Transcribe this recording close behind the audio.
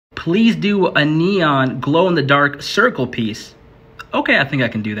please do a neon glow-in-the-dark circle piece. Okay, I think I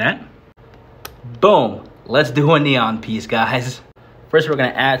can do that. Boom. Let's do a neon piece, guys. First, we're gonna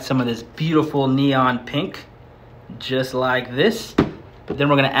add some of this beautiful neon pink, just like this. Then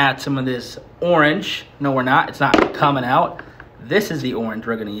we're gonna add some of this orange. No, we're not. It's not coming out. This is the orange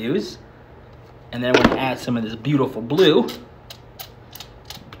we're gonna use. And then we're gonna add some of this beautiful blue.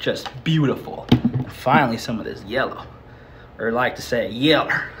 Just beautiful. And finally, some of this yellow. Or I like to say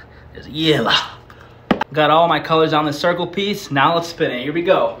yeller. It's yellow. Got all my colors on the circle piece. Now let's spin it. Here we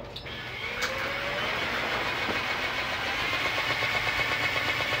go.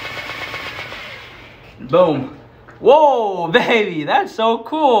 Boom. Whoa, baby, that's so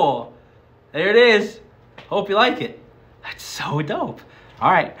cool. There it is. Hope you like it. That's so dope. All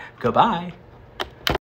right, goodbye.